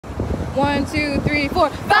1, 2, 3, 4,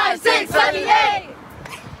 5, 6, 7, 8.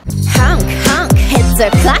 Honk, honk, hit the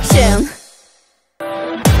klaxon.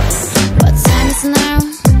 What time is it now?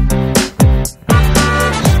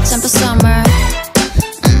 Time for summer.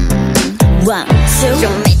 1, 2.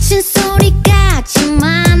 좀 미친 소리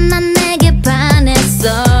같지만 난 내게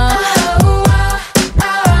반했어.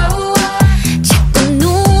 자꾸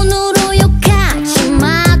눈으로 욕하지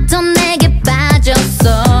마. 또 내게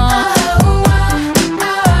빠졌어.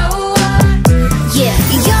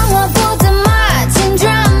 영화보다 멋진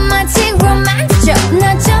드라마틱 로맨스적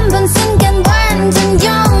나 전번 순간 완전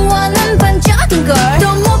영원한 반전인 걸.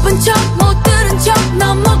 또 못 본 척 못 들은 척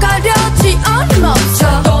넘어가려지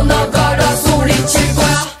어림없어. 또 나가라 소리칠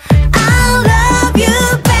거야. I love you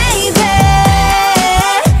baby.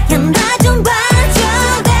 야 나 좀 봐줘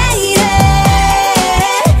baby.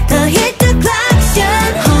 더 hit the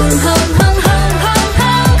klaxon. Honk honk honk honk honk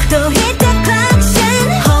honk. 더 hit the klaxon.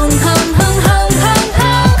 Honk honk honk honk honk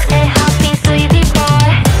honk. 내 happy sweetie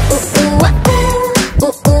boy. Ooh ooh ah ooh.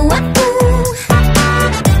 Ooh ooh ah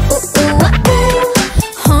ooh. Ooh ooh ah ooh.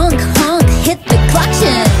 Honk honk hit the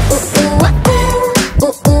klaxon. Ooh ooh ah ooh.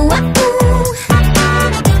 Ooh ooh ah ooh.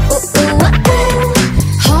 Ooh ooh ah ooh.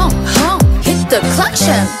 Honk honk hit the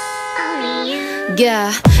klaxon.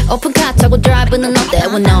 Yeah, 오픈카 타고 드라이브는 어때?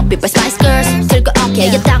 When up, be by Spice Girls. 들고 okay,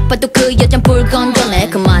 yeah, 딱 봐도 그 여잔 불건전해.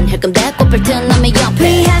 그만할 건데 꽃을 튼 남의 옆에.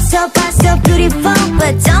 Rehearsal, so beautiful,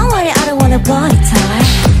 but don't worry, I don't wanna body time.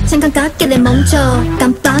 잠깐 깎길래 멈춰,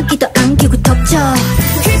 깜빡이도 안 켜고 덮쳐.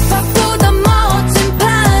 힙합보다 멋진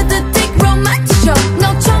파드틱 로맨틱 쇼.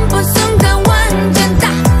 너 처음 본 순간 완전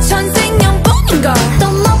딱 천생연분인걸.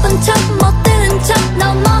 또 못 본 척, 못 들은 척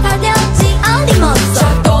넘어가려지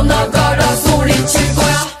어림없어. 또 나가라 소리칠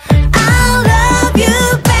거야. I love you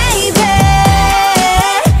baby.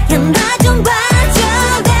 야 나 좀 봐줘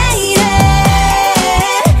baby.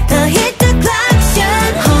 더 hit the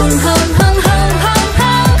klaxon. Honk honk honk honk honk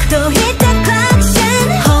honk. 더 hit the klaxon.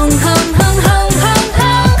 Honk honk honk honk honk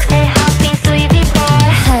honk. 내 happy sweetie boy.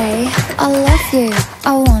 Hey, I love you.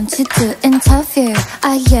 I want you to interview.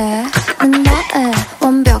 Ah yeah, 난 너의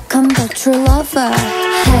완벽한 the true lover.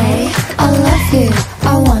 Hey, I love you.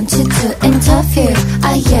 I want you to interview.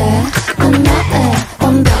 Ah yeah, 난 너의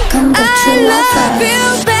완벽한 the true lover. I love you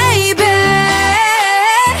baby.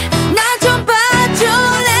 나 좀 봐줘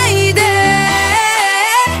lady.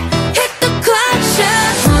 Hit the klaxon.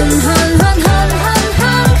 Hun hun hun hun hun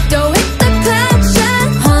hun. 또 hit the klaxon.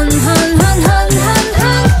 Hun hun hun hun hun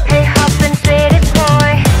hun. Hey hoppin' city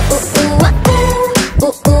boy. Ooh ooh ah ooh.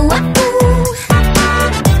 Ooh ooh ah ooh.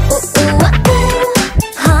 Ooh ooh ah ooh.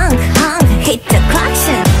 Honk honk hit the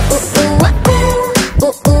klaxon. Ooh ooh ah ooh.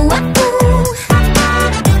 Ooh ooh ah ooh.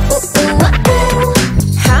 Ooh ooh ah ooh.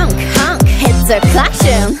 Honk honk hit the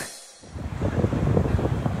klaxon.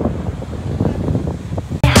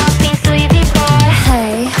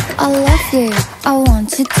 Hey, I love you. I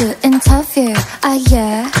want you to interview. Ah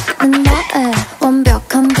yeah, 난 너의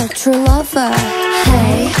완벽한 the true lover.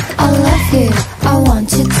 Hey, I love you.